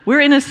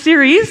We're in a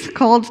series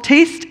called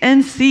Taste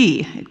and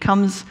See. It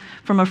comes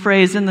from a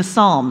phrase in the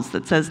Psalms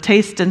that says,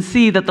 "Taste and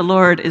see that the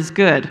Lord is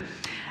good."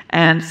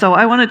 And so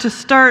I wanted to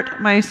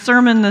start my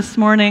sermon this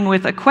morning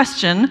with a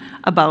question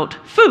about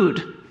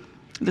food.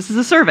 This is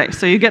a survey,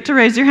 so you get to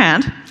raise your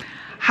hand.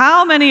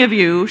 How many of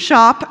you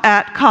shop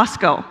at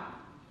Costco?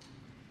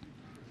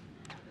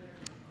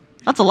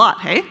 That's a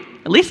lot, hey?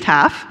 At least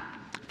half,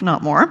 if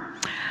not more.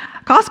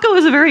 Costco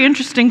is a very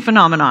interesting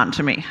phenomenon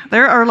to me.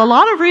 There are a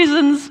lot of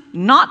reasons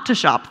not to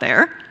shop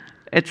there.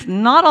 It's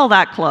not all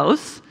that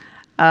close.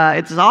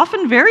 It's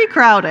often very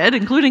crowded,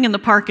 including in the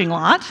parking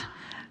lot.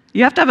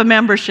 You have to have a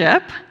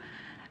membership.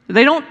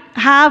 They don't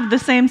have the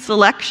same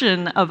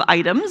selection of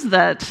items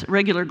that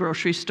regular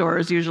grocery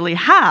stores usually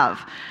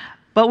have.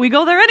 But we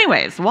go there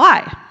anyways.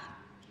 Why?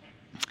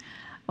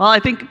 Well, I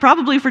think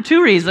probably for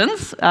two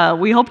reasons.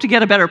 We hope to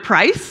get a better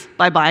price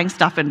by buying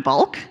stuff in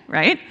bulk,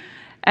 right?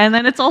 And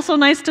then it's also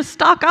nice to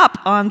stock up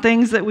on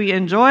things that we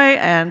enjoy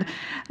and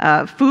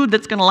food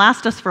that's going to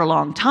last us for a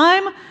long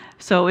time.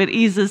 So it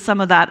eases some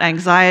of that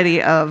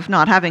anxiety of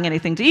not having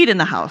anything to eat in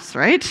the house,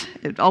 right?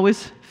 It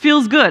always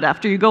feels good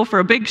after you go for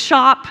a big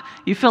shop,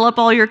 you fill up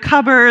all your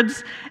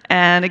cupboards,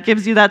 and it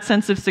gives you that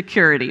sense of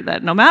security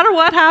that no matter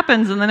what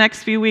happens in the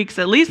next few weeks,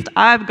 at least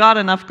I've got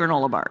enough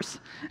granola bars.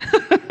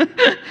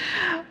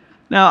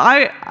 Now,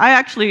 I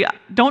actually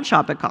don't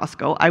shop at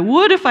Costco. I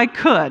would if I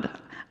could.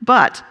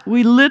 But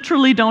we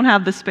literally don't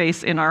have the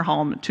space in our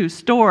home to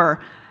store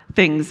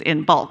things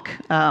in bulk.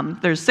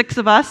 There's 6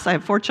 of us, I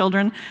have 4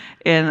 children,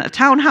 in a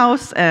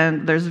townhouse,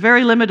 and there's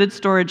very limited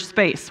storage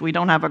space. We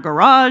don't have a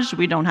garage,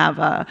 we don't have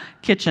a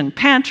kitchen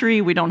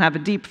pantry, we don't have a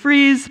deep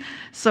freeze,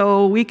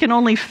 so we can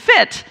only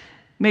fit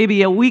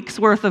maybe a week's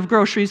worth of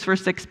groceries for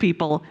 6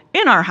 people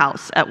in our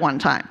house at one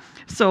time.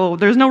 So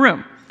there's no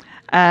room.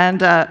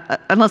 And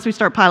unless we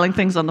start piling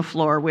things on the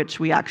floor, which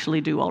we actually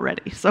do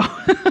already. So,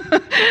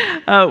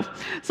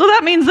 so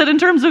that means that in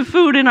terms of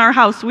food in our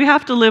house, we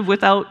have to live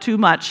without too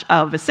much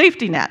of a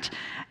safety net.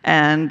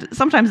 And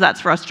sometimes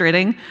that's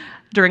frustrating.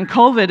 During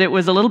COVID, it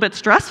was a little bit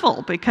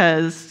stressful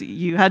because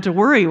you had to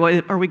worry,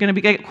 are we going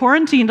to get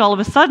quarantined all of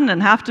a sudden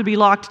and have to be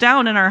locked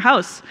down in our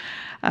house?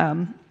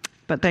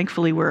 But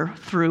thankfully, we're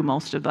through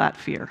most of that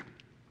fear.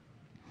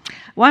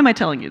 Why am I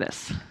telling you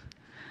this?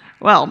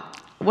 Well,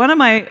 one of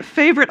my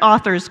favorite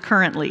authors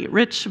currently,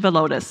 Rich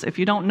Villodas. If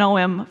you don't know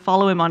him,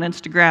 follow him on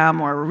Instagram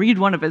or read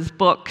one of his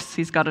books.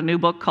 He's got a new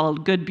book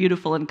called Good,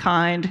 Beautiful, and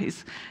Kind.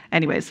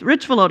 Anyways,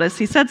 Rich Villodas,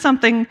 he said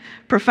something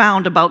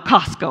profound about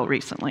Costco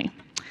recently.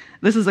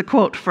 This is a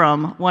quote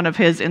from one of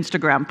his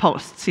Instagram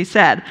posts. He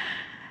said,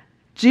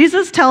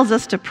 "Jesus tells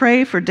us to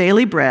pray for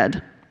daily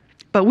bread,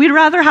 but we'd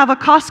rather have a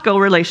Costco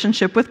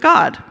relationship with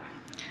God.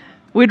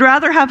 We'd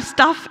rather have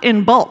stuff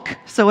in bulk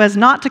so as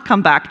not to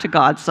come back to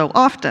God so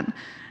often.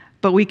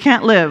 But we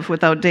can't live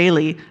without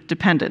daily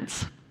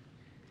dependence."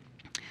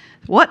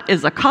 What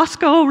is a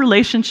Costco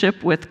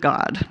relationship with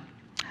God?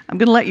 I'm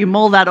going to let you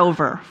mull that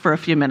over for a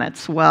few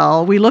minutes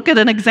while we look at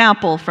an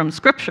example from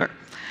Scripture.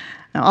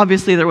 Now,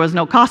 obviously, there was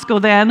no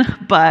Costco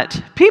then, but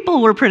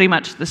people were pretty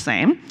much the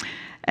same.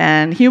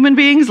 And human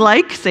beings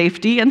like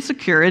safety and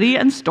security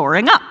and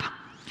storing up.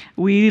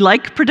 We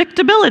like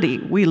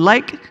predictability. We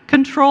like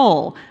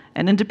control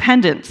and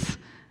independence.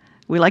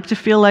 We like to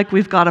feel like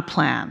we've got a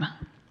plan,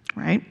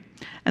 right?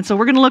 And so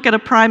we're going to look at a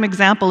prime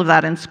example of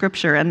that in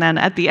Scripture, and then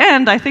at the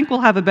end, I think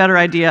we'll have a better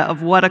idea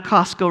of what a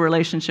Costco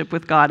relationship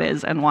with God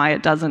is and why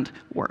it doesn't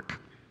work.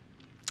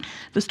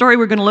 The story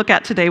we're going to look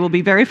at today will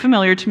be very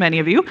familiar to many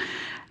of you,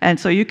 and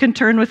so you can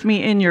turn with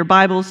me in your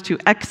Bibles to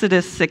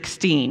Exodus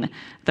 16.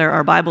 There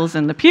are Bibles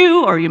in the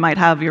pew, or you might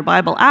have your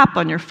Bible app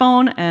on your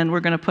phone, and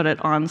we're going to put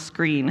it on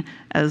screen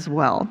as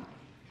well.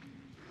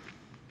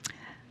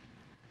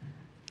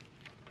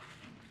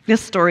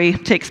 This story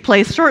takes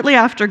place shortly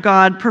after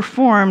God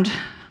performed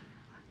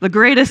the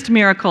greatest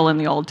miracle in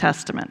the Old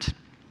Testament.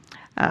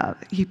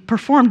 He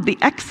performed the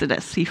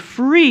Exodus. He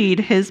freed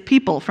his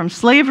people from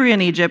slavery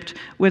in Egypt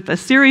with a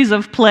series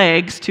of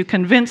plagues to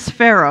convince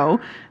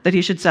Pharaoh that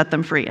he should set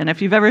them free. And if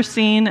you've ever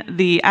seen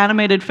the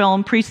animated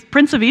film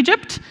Prince of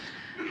Egypt,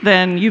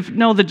 then you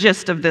know the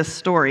gist of this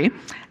story.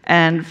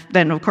 And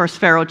then, of course,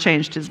 Pharaoh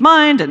changed his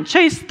mind and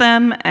chased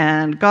them,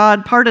 and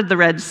God parted the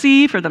Red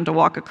Sea for them to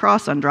walk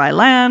across on dry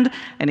land,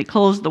 and he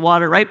closed the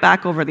water right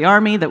back over the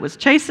army that was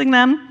chasing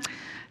them.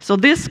 So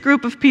this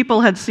group of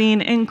people had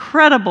seen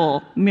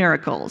incredible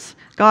miracles.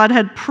 God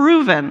had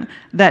proven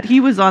that he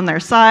was on their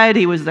side,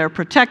 he was their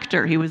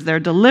protector, he was their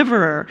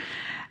deliverer.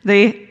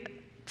 They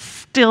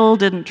still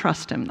didn't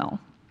trust him, though.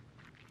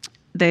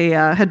 They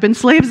had been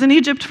slaves in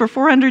Egypt for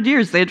 400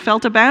 years. They had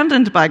felt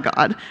abandoned by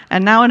God.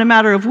 And now in a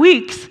matter of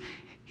weeks,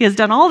 he has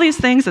done all these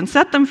things and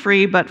set them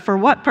free, but for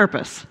what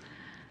purpose?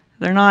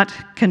 They're not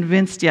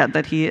convinced yet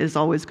that he is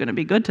always going to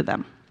be good to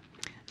them.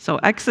 So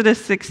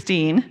Exodus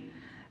 16,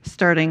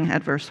 starting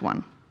at verse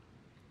 1.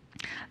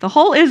 The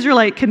whole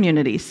Israelite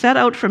community set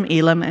out from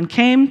Elim and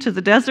came to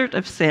the desert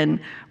of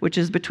Sin, which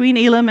is between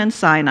Elim and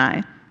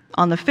Sinai,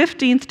 on the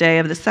 15th day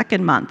of the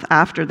 2nd month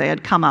after they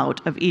had come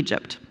out of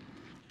Egypt.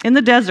 In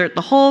the desert,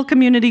 the whole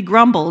community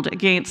grumbled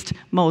against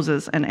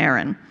Moses and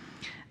Aaron.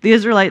 The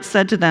Israelites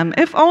said to them,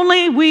 "If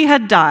only we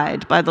had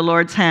died by the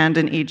Lord's hand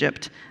in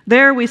Egypt.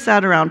 There we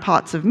sat around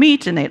pots of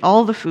meat and ate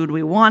all the food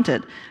we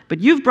wanted. But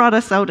you've brought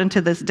us out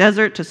into this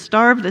desert to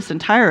starve this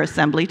entire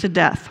assembly to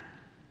death."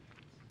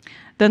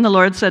 Then the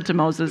Lord said to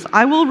Moses,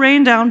 "I will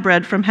rain down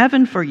bread from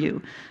heaven for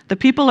you. The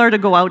people are to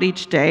go out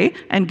each day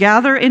and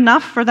gather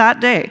enough for that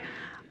day.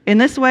 In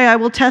this way I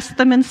will test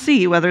them and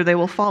see whether they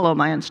will follow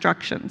my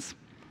instructions.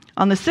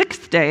 On the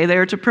 6th day they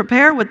are to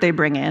prepare what they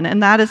bring in,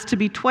 and that is to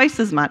be twice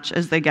as much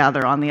as they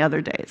gather on the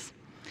other days."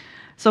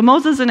 So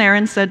Moses and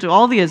Aaron said to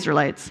all the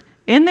Israelites,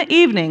 "In the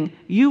evening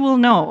you will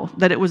know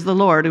that it was the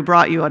Lord who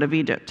brought you out of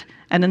Egypt,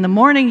 and in the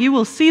morning you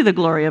will see the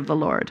glory of the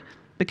Lord,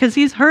 because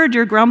he's heard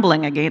your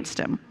grumbling against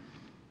him.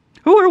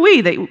 Who are we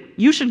that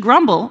you should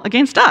grumble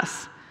against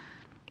us?"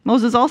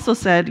 Moses also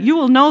said, "You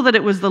will know that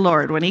it was the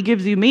Lord when he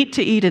gives you meat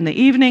to eat in the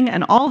evening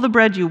and all the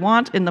bread you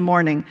want in the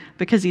morning,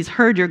 because he's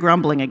heard your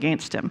grumbling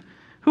against him.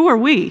 Who are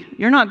we?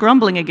 You're not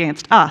grumbling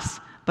against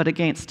us, but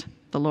against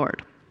the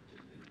Lord."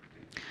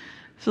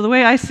 So the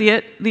way I see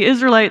it, the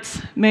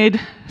Israelites made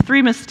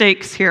 3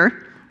 mistakes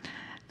here.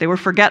 They were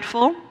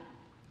forgetful,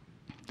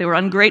 they were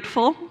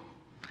ungrateful,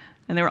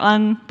 and they were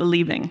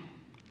unbelieving.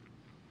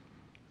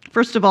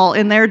 First of all,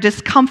 in their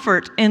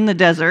discomfort in the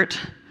desert,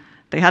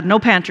 they had no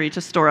pantry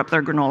to store up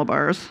their granola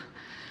bars,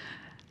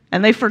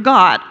 and they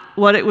forgot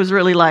what it was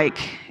really like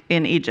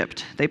in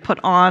Egypt. They put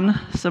on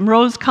some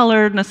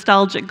rose-colored,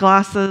 nostalgic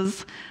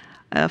glasses,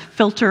 a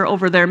filter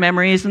over their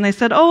memories, and they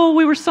said, "Oh,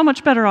 we were so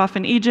much better off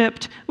in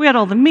Egypt. We had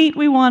all the meat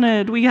we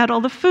wanted. We had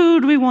all the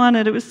food we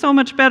wanted. It was so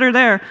much better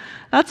there."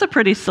 That's a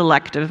pretty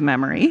selective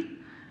memory.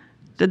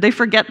 Did they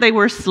forget they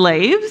were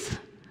slaves?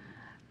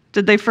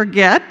 Did they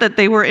forget that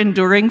they were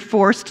enduring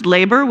forced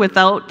labor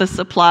without the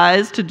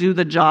supplies to do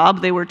the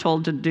job they were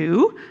told to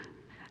do?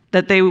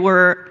 That they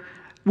were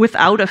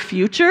without a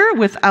future,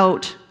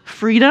 without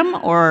freedom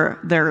or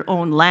their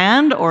own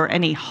land or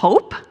any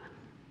hope?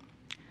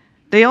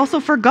 They also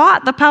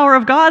forgot the power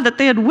of God that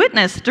they had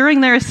witnessed during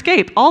their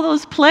escape. All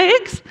those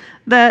plagues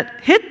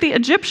that hit the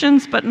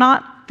Egyptians but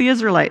not the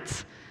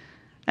Israelites.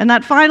 And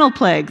that final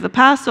plague, the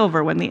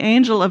Passover, when the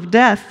angel of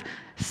death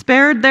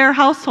spared their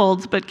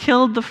households but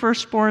killed the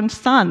firstborn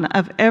son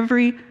of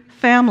every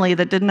family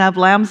that didn't have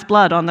lamb's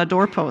blood on the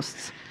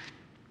doorposts.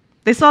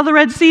 They saw the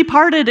Red Sea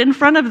parted in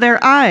front of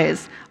their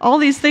eyes. All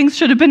these things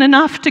should have been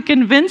enough to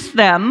convince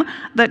them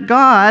that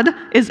God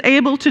is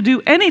able to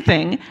do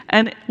anything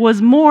and was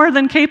more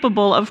than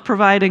capable of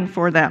providing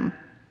for them.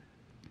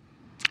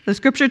 The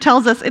scripture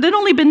tells us it had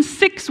only been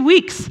 6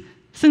 weeks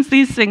since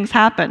these things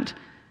happened.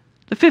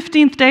 The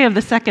 15th day of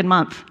the 2nd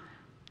month.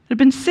 It had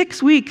been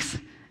 6 weeks,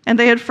 and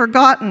they had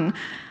forgotten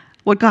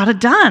what God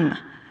had done.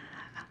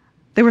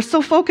 They were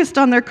so focused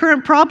on their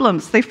current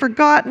problems, they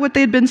forgot what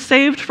they'd been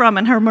saved from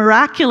and how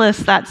miraculous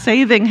that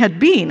saving had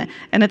been.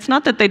 And it's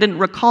not that they didn't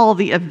recall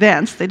the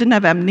events, they didn't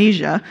have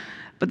amnesia,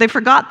 but they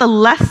forgot the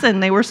lesson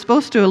they were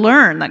supposed to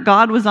learn, that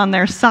God was on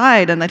their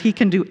side and that he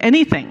can do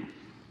anything.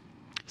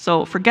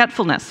 So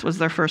forgetfulness was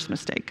their first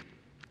mistake.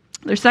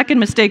 Their second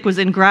mistake was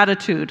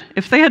ingratitude.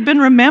 If they had been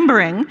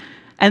remembering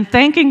and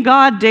thanking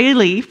God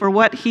daily for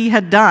what he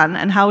had done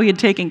and how he had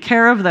taken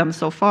care of them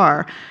so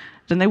far,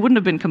 then they wouldn't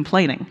have been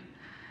complaining.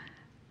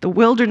 The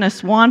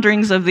wilderness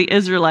wanderings of the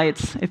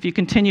Israelites, if you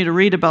continue to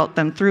read about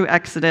them through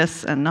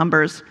Exodus and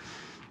Numbers,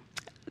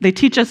 they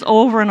teach us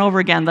over and over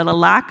again that a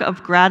lack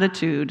of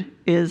gratitude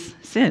is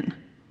sin,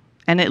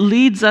 and it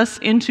leads us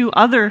into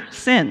other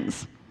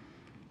sins.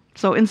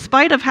 So in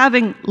spite of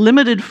having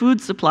limited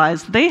food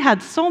supplies, they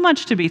had so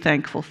much to be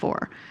thankful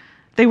for.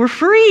 They were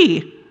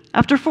free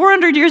after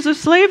 400 years of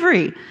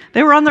slavery.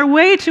 They were on their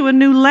way to a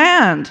new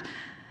land.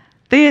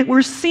 They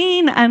were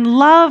seen and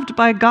loved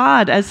by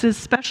God as his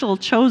special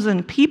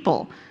chosen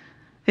people,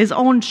 his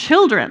own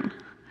children.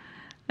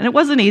 And it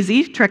wasn't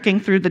easy trekking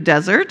through the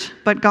desert,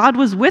 but God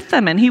was with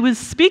them, and he was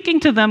speaking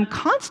to them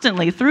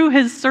constantly through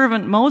his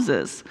servant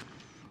Moses.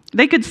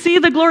 They could see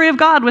the glory of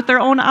God with their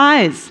own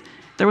eyes.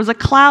 There was a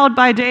cloud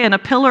by day and a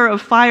pillar of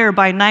fire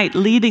by night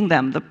leading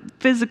them, the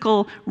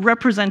physical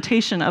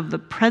representation of the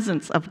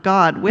presence of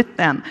God with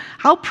them.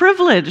 How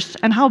privileged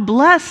and how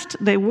blessed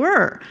they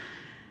were.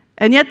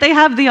 And yet they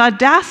have the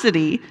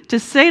audacity to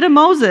say to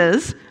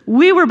Moses,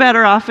 "We were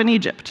better off in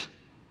Egypt."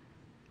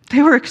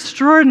 They were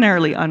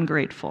extraordinarily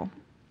ungrateful.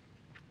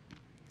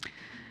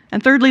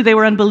 And thirdly, they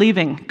were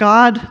unbelieving.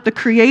 God, the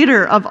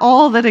creator of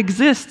all that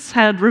exists,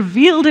 had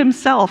revealed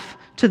himself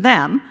to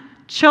them,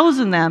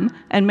 chosen them,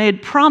 and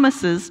made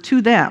promises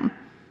to them.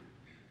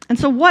 And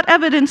so what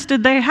evidence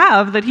did they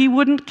have that he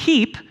wouldn't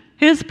keep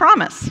his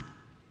promise?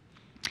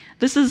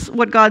 This is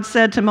what God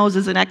said to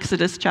Moses in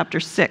Exodus chapter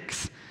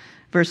 6.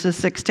 Verses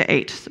 6 to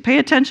 8. So pay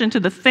attention to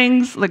the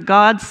things that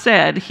God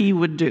said he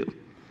would do.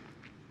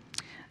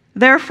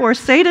 "Therefore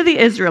say to the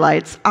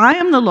Israelites, I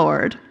am the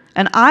Lord,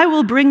 and I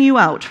will bring you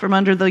out from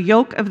under the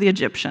yoke of the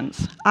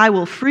Egyptians. I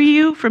will free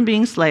you from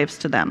being slaves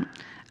to them,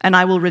 and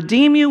I will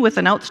redeem you with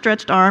an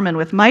outstretched arm and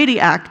with mighty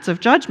acts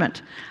of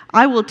judgment.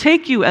 I will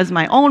take you as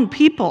my own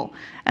people,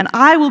 and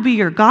I will be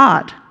your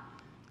God.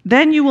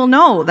 Then you will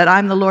know that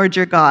I'm the Lord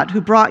your God,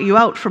 who brought you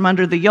out from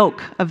under the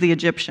yoke of the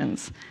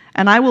Egyptians.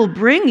 And I will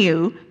bring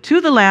you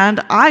to the land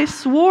I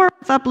swore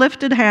with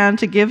uplifted hand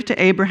to give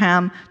to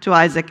Abraham, to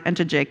Isaac, and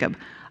to Jacob.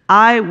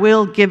 I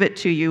will give it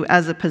to you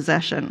as a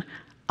possession.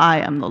 I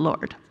am the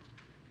Lord.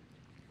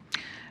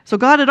 So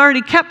God had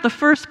already kept the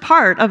first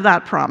part of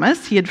that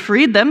promise. He had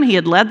freed them. He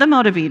had led them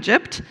out of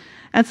Egypt.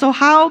 And so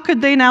how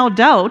could they now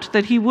doubt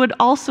that he would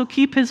also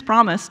keep his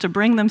promise to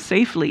bring them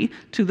safely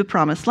to the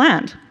promised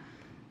land?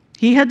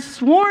 He had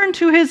sworn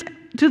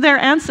to their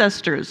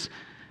ancestors.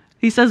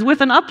 He says,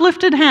 with an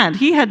uplifted hand,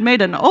 he had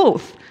made an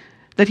oath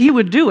that he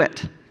would do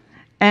it.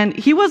 And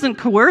he wasn't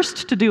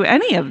coerced to do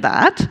any of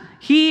that.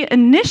 He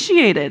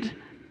initiated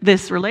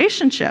this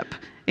relationship.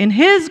 In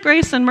his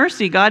grace and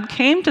mercy, God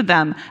came to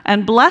them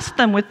and blessed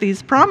them with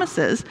these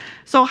promises.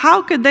 So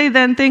how could they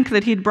then think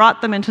that he'd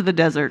brought them into the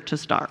desert to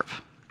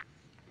starve?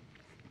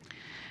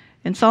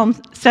 In Psalm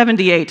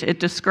 78, it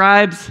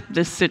describes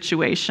this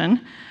situation.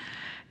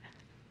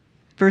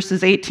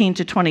 Verses 18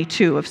 to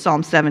 22 of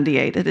Psalm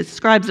 78, it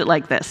describes it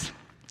like this.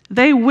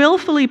 They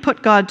willfully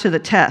put God to the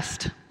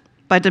test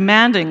by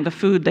demanding the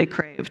food they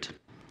craved.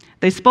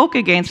 They spoke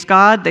against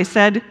God. They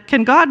said,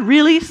 can God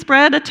really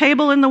spread a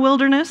table in the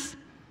wilderness?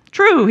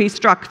 True, he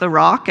struck the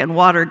rock and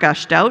water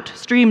gushed out.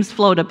 Streams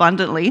flowed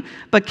abundantly.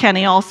 But can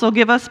he also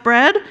give us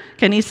bread?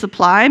 Can he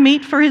supply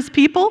meat for his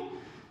people?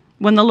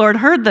 When the Lord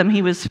heard them,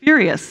 he was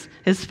furious.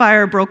 His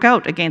fire broke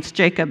out against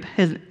Jacob,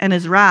 and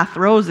his wrath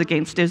rose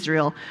against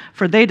Israel,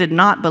 for they did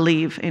not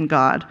believe in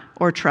God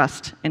or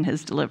trust in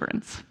his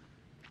deliverance.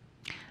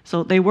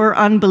 So they were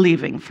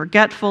unbelieving,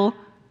 forgetful,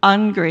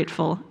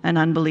 ungrateful, and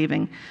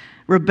unbelieving,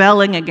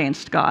 rebelling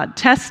against God,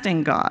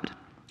 testing God.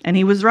 And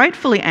he was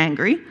rightfully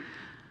angry.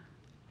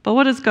 But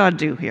what does God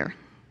do here?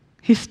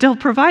 He still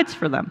provides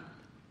for them.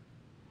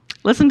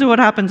 Listen to what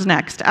happens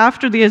next.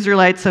 After the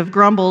Israelites have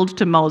grumbled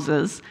to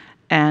Moses,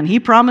 and he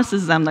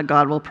promises them that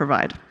God will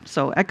provide.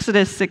 So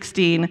Exodus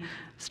 16,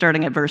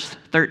 starting at verse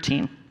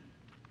 13.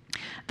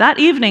 That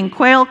evening,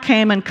 quail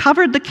came and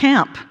covered the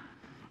camp.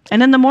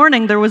 And in the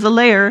morning, there was a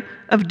layer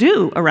of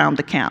dew around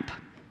the camp.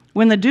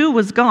 When the dew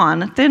was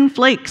gone, thin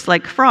flakes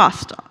like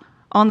frost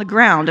on the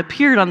ground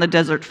appeared on the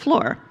desert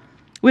floor.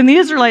 When the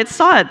Israelites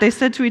saw it, they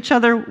said to each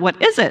other, what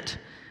is it?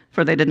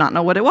 For they did not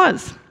know what it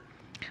was.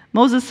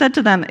 Moses said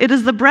to them, it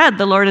is the bread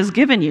the Lord has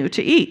given you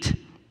to eat.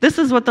 This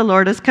is what the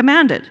Lord has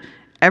commanded.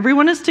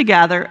 Everyone is to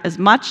gather as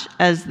much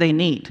as they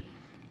need.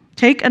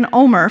 Take an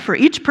omer for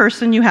each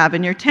person you have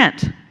in your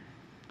tent.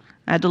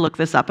 I had to look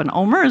this up. An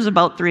omer is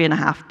about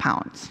 3.5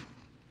 pounds.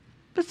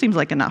 This seems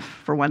like enough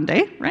for one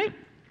day, right?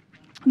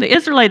 The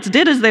Israelites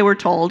did as they were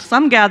told.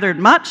 Some gathered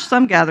much,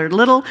 some gathered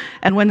little,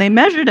 and when they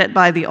measured it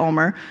by the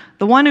omer,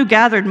 the one who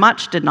gathered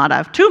much did not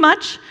have too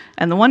much,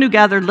 and the one who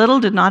gathered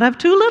little did not have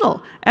too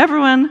little.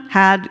 Everyone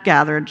had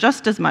gathered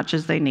just as much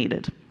as they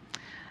needed.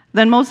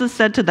 Then Moses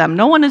said to them,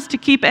 no one is to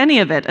keep any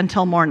of it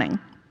until morning.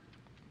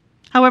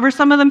 However,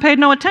 some of them paid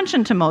no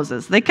attention to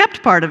Moses. They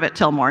kept part of it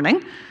till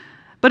morning,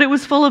 but it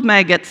was full of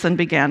maggots and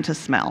began to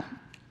smell.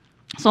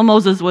 So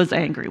Moses was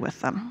angry with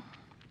them.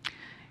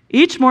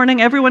 Each morning,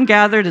 everyone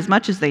gathered as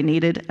much as they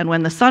needed, and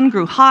when the sun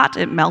grew hot,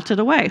 it melted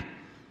away.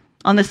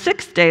 On the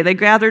 6th day, they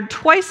gathered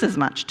twice as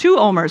much, 2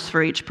 omers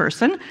for each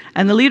person,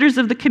 and the leaders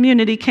of the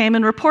community came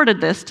and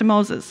reported this to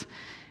Moses.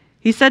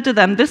 He said to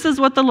them, this is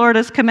what the Lord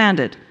has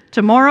commanded.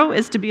 Tomorrow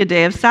is to be a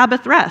day of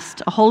Sabbath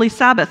rest, a holy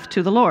Sabbath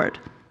to the Lord.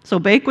 So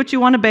bake what you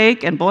want to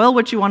bake and boil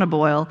what you want to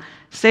boil,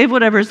 save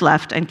whatever's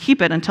left, and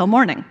keep it until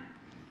morning.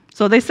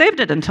 So they saved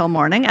it until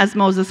morning, as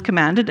Moses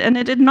commanded, and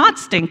it did not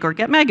stink or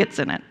get maggots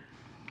in it.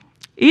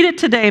 Eat it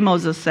today,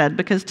 Moses said,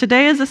 because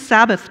today is a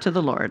Sabbath to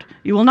the Lord.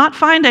 You will not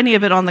find any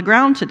of it on the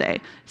ground today.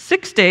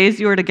 6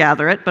 days you are to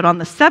gather it, but on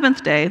the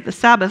 7th day, the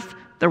Sabbath,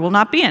 there will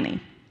not be any.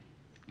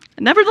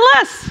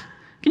 Nevertheless,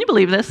 can you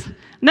believe this?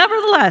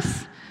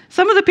 Nevertheless,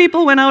 some of the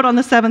people went out on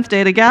the 7th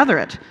day to gather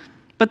it,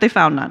 but they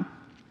found none.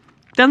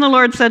 Then the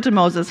Lord said to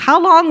Moses, how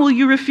long will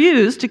you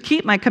refuse to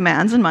keep my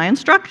commands and my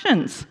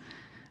instructions?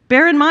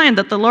 Bear in mind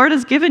that the Lord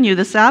has given you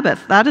the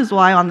Sabbath. That is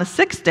why on the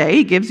 6th day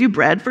he gives you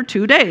bread for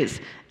 2 days.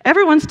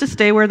 Everyone's to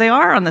stay where they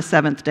are on the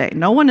 7th day.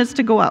 No one is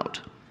to go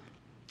out.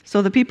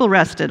 So the people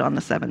rested on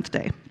the 7th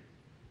day.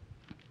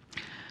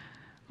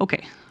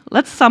 Okay,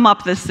 let's sum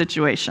up this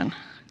situation.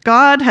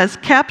 God has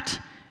kept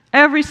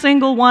every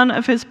single one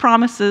of his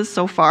promises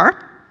so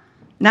far.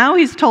 Now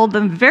he's told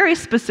them very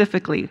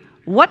specifically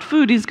what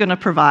food he's going to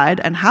provide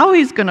and how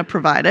he's going to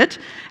provide it,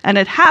 and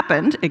it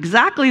happened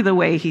exactly the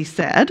way he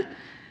said,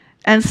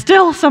 and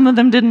still some of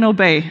them didn't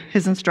obey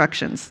his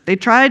instructions. They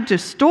tried to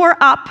store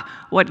up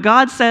what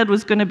God said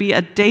was going to be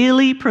a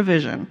daily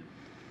provision,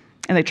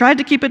 and they tried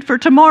to keep it for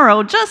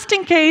tomorrow just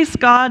in case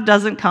God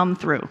doesn't come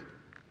through.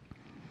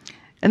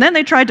 And then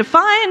they tried to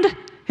find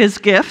his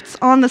gifts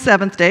on the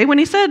 7th day when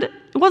he said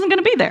it wasn't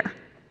going to be there.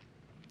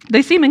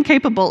 They seem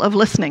incapable of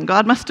listening.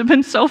 God must have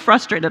been so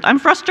frustrated. I'm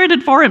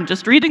frustrated for him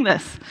just reading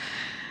this.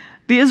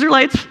 The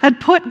Israelites had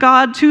put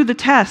God to the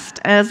test,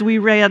 as we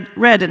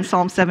read in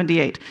Psalm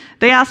 78.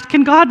 They asked,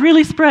 can God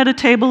really spread a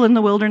table in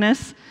the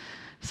wilderness?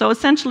 So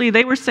essentially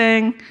they were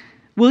saying,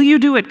 will you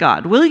do it,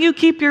 God? Will you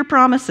keep your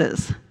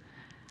promises?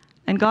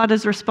 And God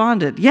has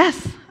responded,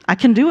 yes, I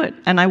can do it,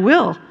 and I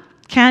will.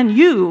 Can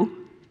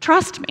you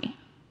trust me?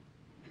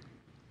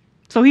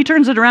 So he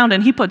turns it around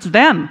and he puts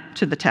them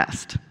to the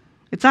test.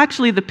 It's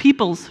actually the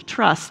people's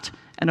trust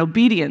and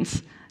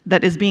obedience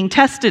that is being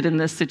tested in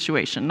this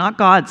situation, not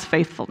God's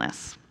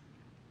faithfulness.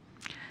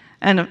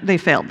 And they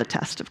failed the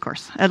test, of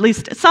course. At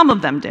least some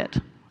of them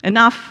did.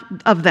 Enough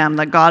of them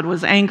that God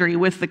was angry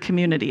with the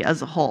community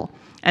as a whole.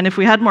 And if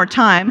we had more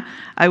time,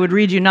 I would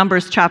read you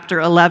Numbers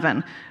chapter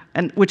 11,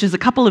 which is a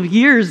couple of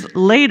years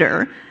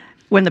later,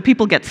 when the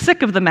people get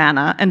sick of the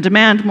manna and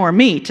demand more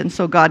meat, and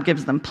so God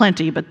gives them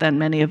plenty, but then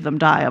many of them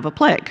die of a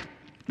plague.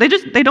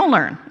 They don't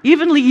learn.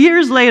 Even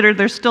years later,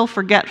 they're still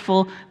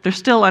forgetful, they're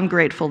still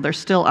ungrateful, they're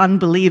still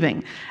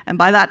unbelieving. And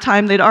by that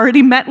time, they'd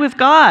already met with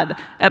God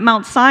at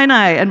Mount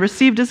Sinai and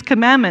received his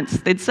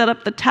commandments. They'd set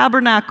up the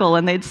tabernacle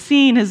and they'd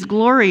seen his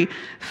glory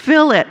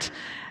fill it.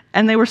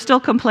 And they were still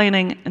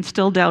complaining and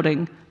still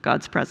doubting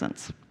God's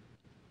presence.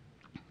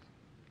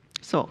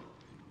 So,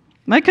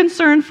 my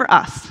concern for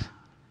us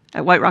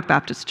at White Rock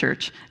Baptist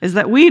Church is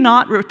that we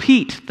not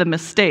repeat the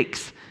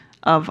mistakes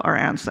of our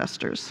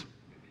ancestors.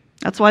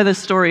 That's why this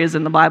story is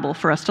in the Bible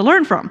for us to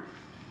learn from.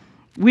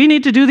 We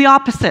need to do the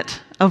opposite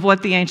of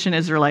what the ancient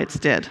Israelites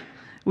did.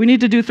 We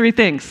need to do three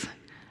things: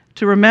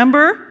 to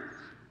remember,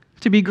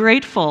 to be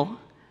grateful,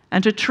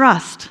 and to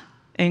trust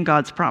in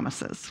God's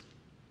promises.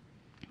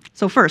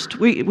 So first,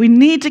 we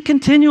need to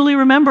continually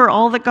remember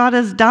all that God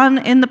has done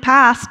in the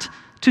past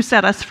to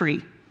set us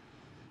free.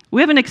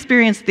 We haven't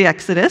experienced the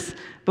Exodus,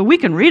 but we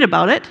can read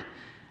about it.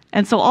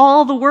 And so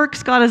all the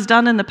works God has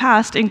done in the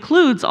past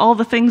includes all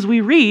the things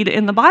we read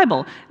in the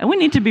Bible. And we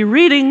need to be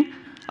reading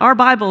our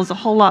Bibles a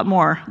whole lot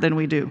more than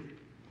we do.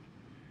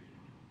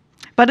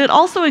 But it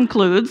also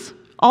includes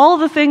all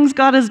the things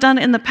God has done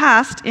in the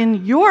past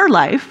in your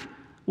life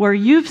where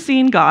you've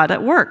seen God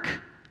at work.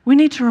 We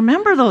need to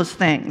remember those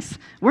things.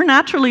 We're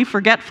naturally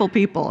forgetful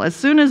people. As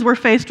soon as we're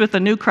faced with a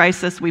new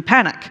crisis, we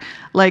panic,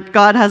 like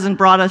God hasn't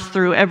brought us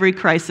through every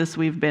crisis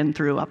we've been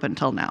through up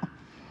until now.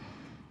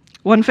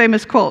 One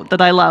famous quote that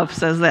I love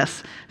says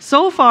this: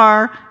 so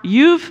far,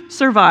 you've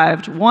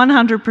survived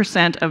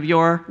 100% of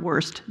your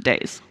worst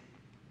days.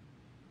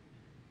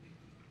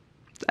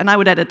 And I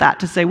would edit that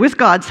to say, with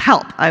God's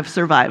help, I've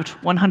survived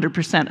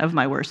 100% of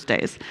my worst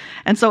days.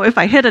 And so if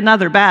I hit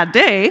another bad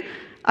day,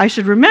 I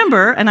should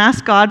remember and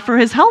ask God for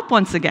his help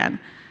once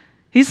again.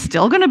 He's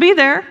still going to be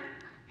there.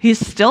 He's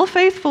still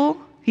faithful.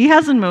 He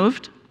hasn't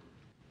moved.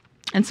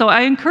 And so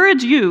I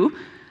encourage you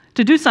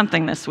to do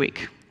something this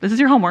week. This is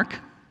your homework.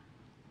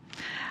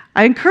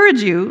 I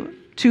encourage you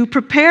to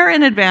prepare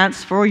in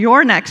advance for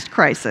your next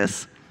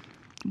crisis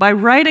by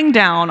writing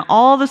down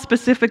all the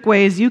specific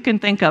ways you can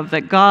think of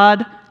that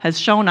God has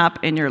shown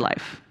up in your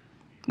life.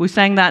 We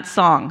sang that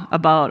song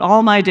about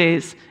all my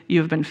days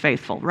you've been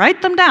faithful.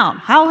 Write them down.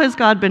 How has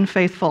God been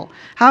faithful?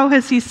 How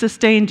has he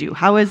sustained you?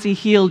 How has he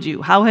healed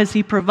you? How has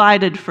he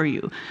provided for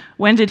you?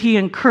 When did he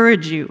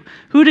encourage you?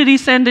 Who did he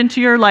send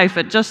into your life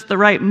at just the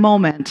right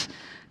moment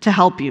to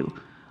help you?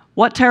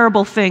 What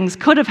terrible things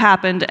could have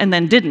happened and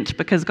then didn't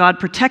because God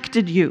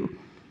protected you?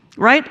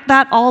 Write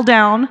that all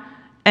down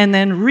and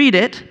then read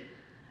it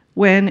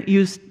when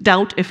you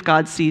doubt if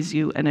God sees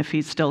you and if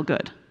he's still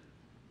good.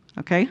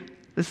 Okay?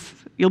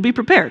 You'll be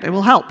prepared. It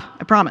will help,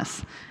 I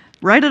promise.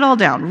 Write it all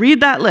down.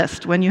 Read that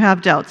list when you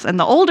have doubts. And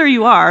the older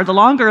you are, the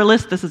longer a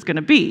list this is going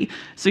to be.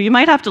 So you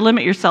might have to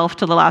limit yourself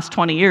to the last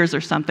 20 years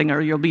or something,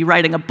 or you'll be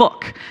writing a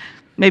book.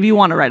 Maybe you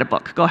want to write a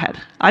book. Go ahead.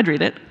 I'd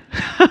read it.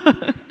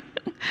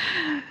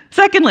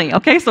 Secondly,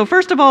 okay, so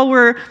first of all,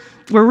 we're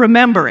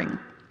remembering.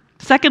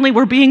 Secondly,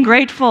 we're being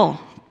grateful.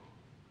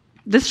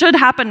 This should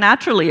happen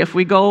naturally if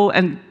we go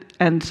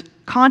and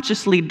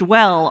consciously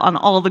dwell on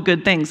all the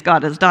good things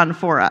God has done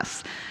for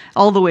us,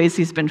 all the ways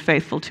he's been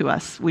faithful to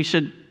us. We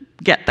should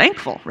get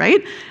thankful,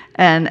 right?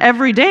 And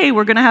every day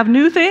we're going to have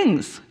new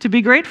things to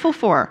be grateful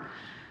for.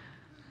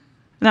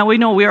 Now we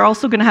know we are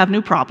also going to have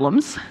new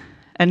problems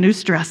and new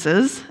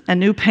stresses and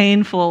new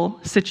painful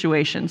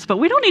situations. But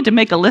we don't need to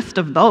make a list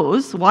of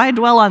those. Why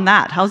dwell on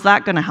that? How's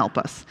that going to help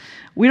us?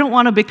 We don't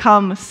want to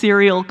become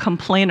serial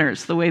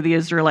complainers the way the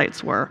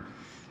Israelites were.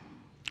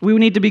 We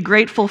need to be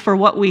grateful for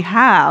what we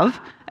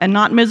have and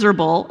not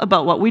miserable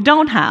about what we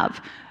don't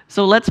have.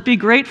 So let's be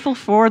grateful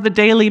for the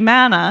daily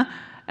manna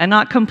and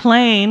not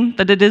complain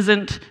that it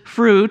isn't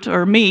fruit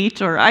or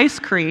meat or ice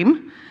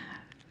cream.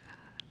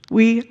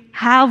 We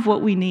have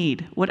what we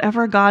need.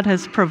 Whatever God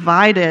has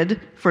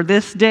provided for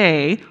this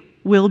day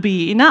will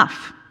be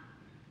enough.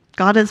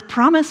 God has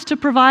promised to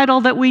provide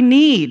all that we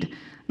need.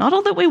 Not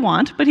all that we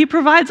want, but he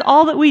provides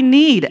all that we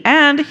need.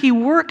 And he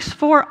works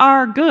for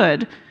our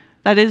good,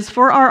 that is,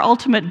 for our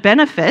ultimate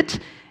benefit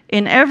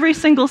in every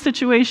single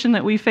situation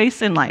that we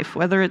face in life,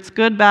 whether it's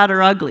good, bad,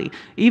 or ugly.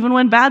 Even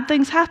when bad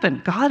things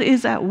happen, God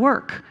is at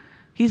work.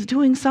 He's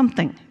doing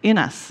something in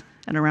us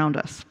and around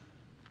us.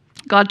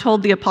 God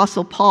told the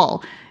Apostle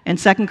Paul in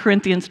 2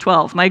 Corinthians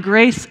 12, "My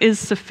grace is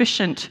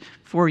sufficient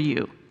for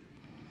you."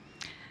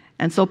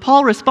 And so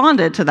Paul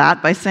responded to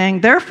that by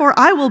saying, "Therefore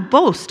I will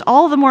boast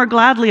all the more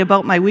gladly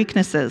about my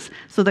weaknesses,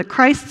 so that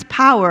Christ's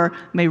power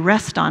may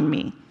rest on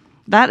me.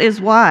 That is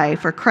why,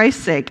 for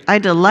Christ's sake, I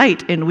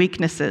delight in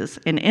weaknesses,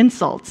 in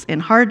insults, in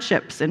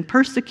hardships, in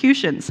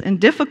persecutions, in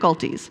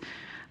difficulties.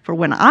 For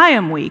when I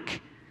am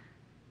weak,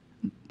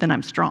 then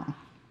I'm strong."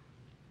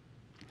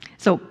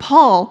 So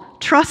Paul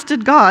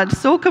trusted God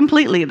so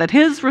completely that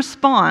his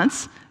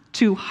response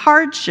to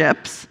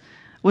hardships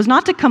was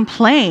not to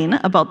complain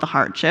about the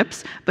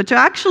hardships, but to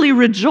actually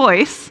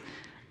rejoice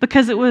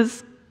because it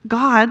was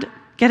God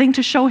getting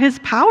to show his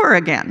power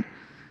again.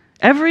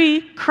 Every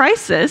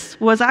crisis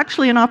was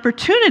actually an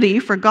opportunity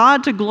for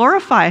God to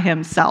glorify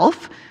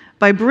himself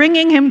by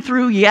bringing him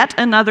through yet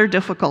another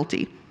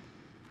difficulty.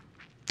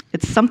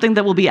 It's something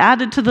that will be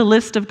added to the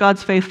list of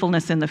God's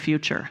faithfulness in the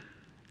future,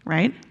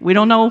 right? We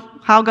don't know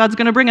how God's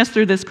going to bring us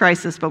through this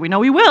crisis, but we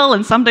know he will,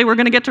 and someday we're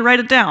going to get to write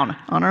it down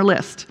on our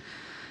list.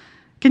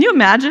 Can you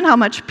imagine how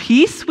much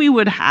peace we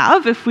would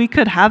have if we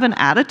could have an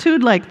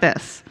attitude like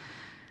this?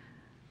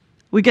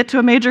 We get to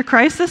a major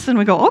crisis and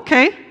we go,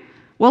 okay,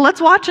 well,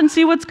 let's watch and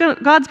see what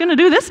God's going to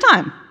do this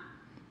time.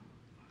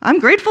 I'm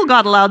grateful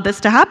God allowed this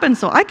to happen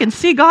so I can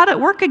see God at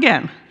work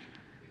again.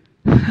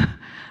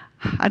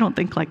 I don't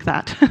think like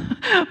that,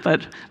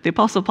 but the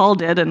Apostle Paul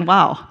did, and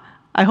wow,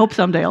 I hope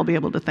someday I'll be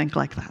able to think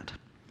like that.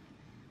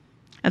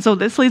 And so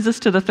this leads us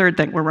to the third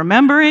thing. We're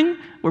remembering,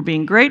 we're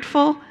being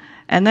grateful,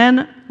 and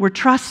then we're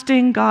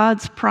trusting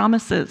God's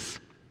promises.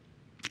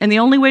 And the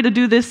only way to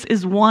do this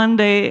is one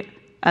day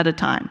at a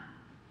time.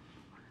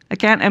 I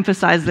can't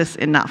emphasize this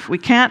enough. We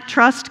can't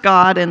trust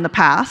God in the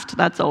past,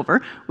 that's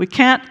over. We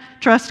can't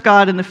trust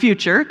God in the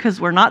future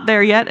because we're not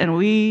there yet and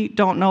we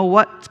don't know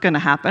what's going to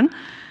happen.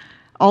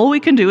 All we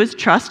can do is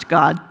trust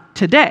God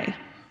today.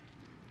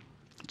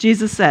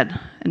 Jesus said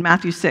in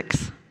Matthew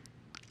 6,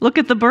 "Look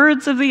at the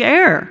birds of the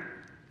air.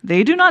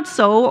 They do not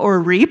sow or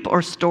reap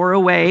or store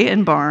away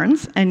in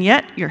barns, and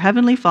yet your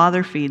heavenly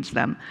Father feeds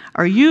them.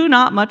 Are you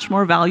not much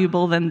more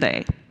valuable than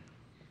they?"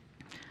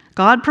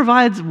 God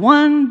provides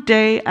one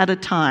day at a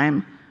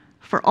time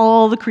for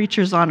all the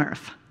creatures on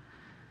earth.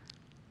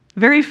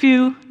 Very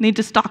few need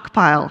to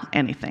stockpile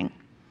anything.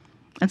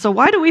 And so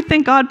why do we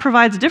think God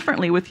provides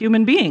differently with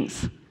human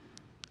beings?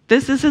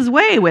 This is his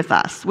way with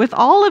us, with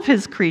all of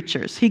his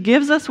creatures. He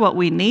gives us what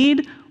we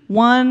need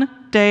one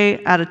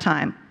day at a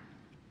time.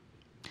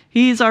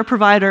 He's our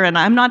provider, and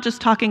I'm not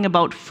just talking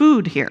about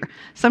food here.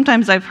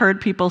 Sometimes I've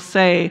heard people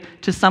say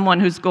to someone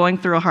who's going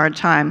through a hard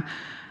time,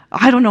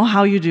 "I don't know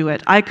how you do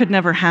it. I could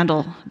never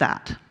handle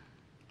that.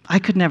 I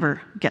could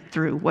never get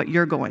through what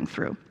you're going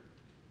through."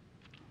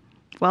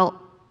 Well,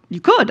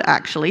 you could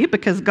actually,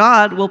 because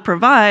God will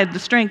provide the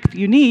strength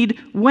you need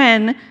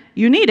when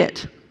you need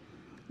it,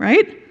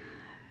 right?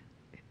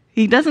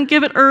 He doesn't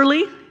give it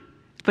early,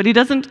 but he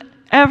doesn't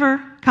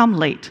ever come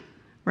late,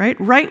 right?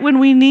 Right when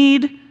we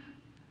need,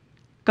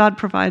 God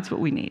provides what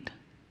we need.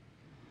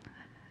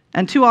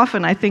 And too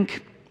often, I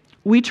think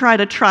we try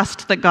to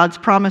trust that God's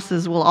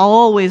promises will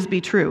always be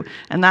true,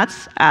 and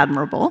that's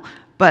admirable,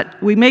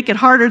 but we make it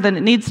harder than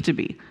it needs to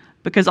be,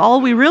 because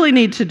all we really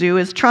need to do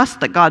is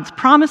trust that God's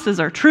promises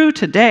are true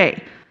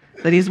today,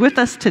 that he's with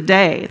us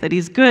today, that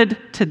he's good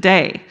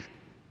today.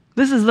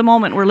 This is the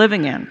moment we're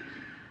living in.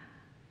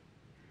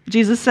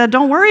 Jesus said,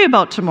 "Don't worry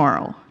about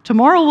tomorrow.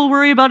 Tomorrow will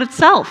worry about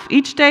itself.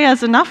 Each day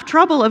has enough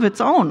trouble of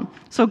its own."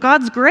 So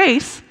God's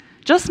grace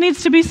just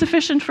needs to be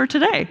sufficient for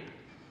today.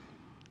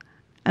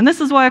 And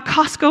this is why a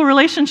Costco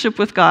relationship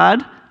with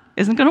God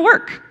isn't going to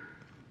work.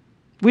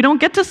 We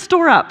don't get to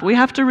store up. We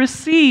have to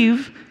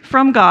receive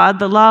from God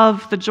the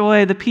love, the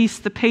joy, the peace,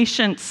 the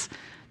patience,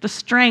 the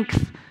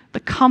strength, the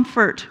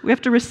comfort. We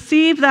have to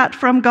receive that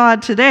from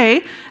God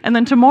today, and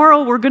then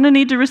tomorrow we're going to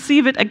need to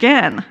receive it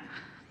again.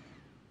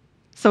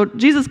 So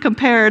Jesus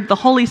compared the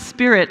Holy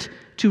Spirit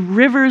to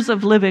rivers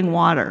of living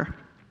water.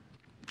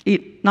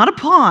 Not a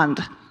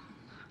pond,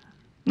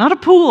 not a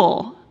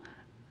pool,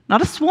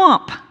 not a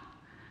swamp.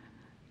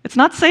 It's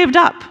not saved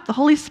up. The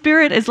Holy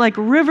Spirit is like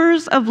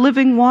rivers of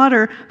living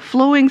water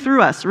flowing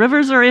through us.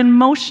 Rivers are in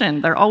motion.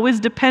 They're always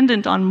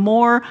dependent on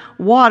more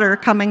water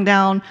coming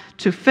down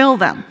to fill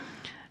them.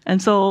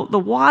 And so the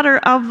water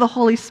of the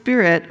Holy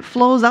Spirit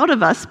flows out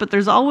of us, but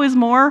there's always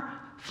more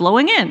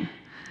flowing in.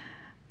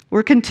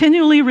 We're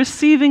continually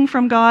receiving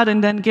from God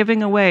and then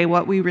giving away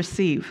what we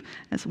receive.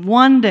 It's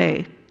one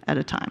day at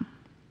a time.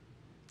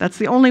 That's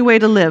the only way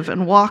to live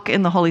and walk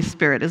in the Holy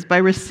Spirit, is by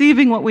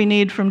receiving what we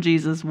need from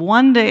Jesus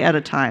one day at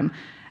a time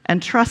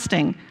and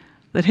trusting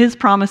that his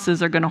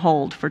promises are going to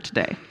hold for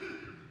today.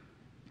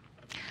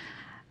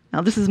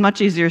 Now, this is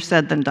much easier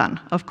said than done,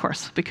 of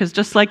course, because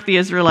just like the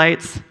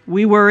Israelites,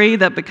 we worry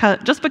that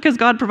just because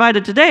God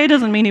provided today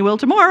doesn't mean he will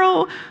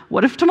tomorrow.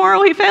 What if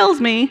tomorrow he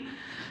fails me?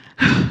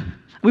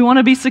 We want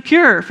to be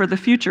secure for the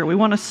future. We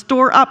want to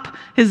store up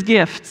his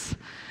gifts,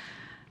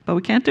 but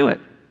we can't do it.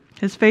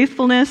 His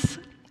faithfulness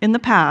in the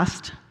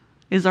past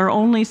is our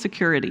only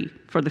security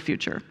for the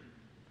future.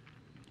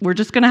 we're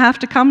just going to have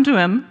to come to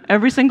him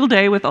every single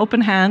day with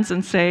open hands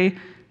and say,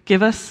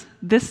 give us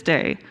this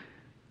day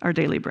our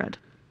daily bread.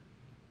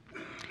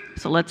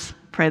 So let's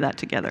pray that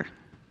together.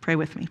 Pray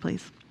with me,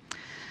 please.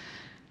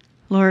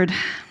 Lord,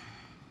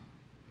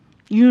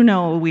 you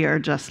know we are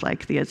just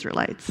like the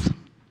Israelites.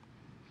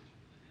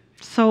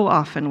 So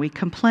often we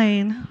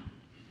complain.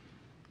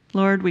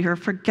 Lord, we are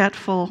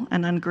forgetful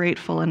and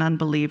ungrateful and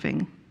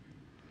unbelieving.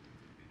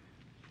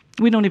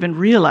 We don't even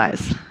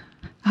realize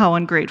how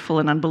ungrateful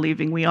and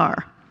unbelieving we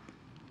are.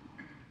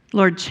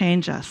 Lord,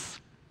 change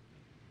us.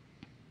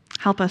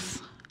 Help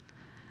us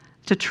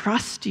to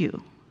trust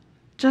you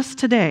just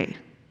today.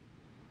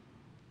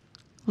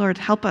 Lord,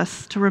 help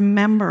us to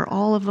remember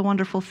all of the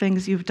wonderful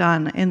things you've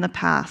done in the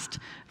past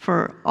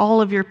for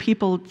all of your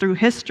people through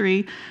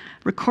history,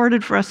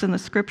 recorded for us in the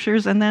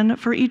scriptures, and then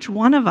for each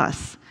one of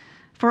us,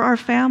 for our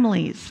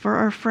families, for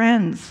our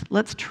friends.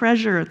 Let's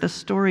treasure the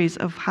stories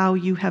of how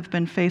you have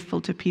been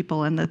faithful to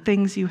people and the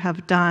things you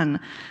have done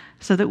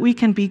so that we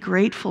can be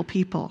grateful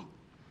people,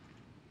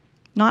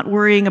 not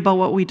worrying about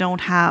what we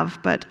don't have,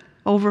 but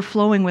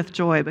overflowing with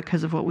joy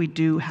because of what we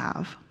do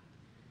have.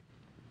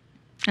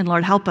 And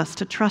Lord, help us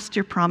to trust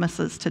your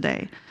promises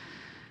today.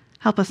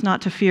 Help us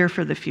not to fear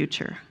for the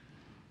future.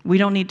 We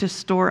don't need to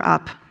store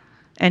up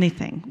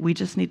anything. We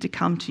just need to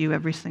come to you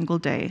every single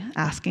day,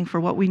 asking for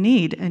what we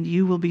need, and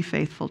you will be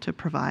faithful to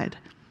provide.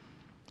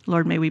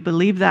 Lord, may we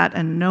believe that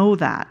and know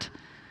that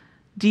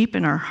deep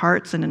in our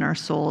hearts and in our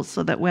souls,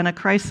 so that when a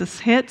crisis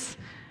hits,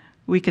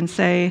 we can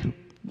say,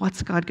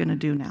 what's God going to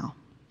do now?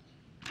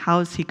 How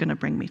is he going to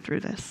bring me through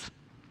this?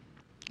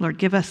 Lord,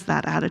 give us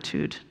that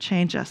attitude.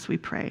 Change us, we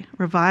pray.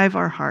 Revive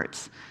our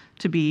hearts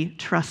to be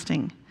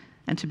trusting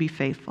and to be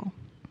faithful.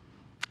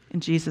 In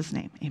Jesus'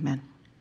 name, amen.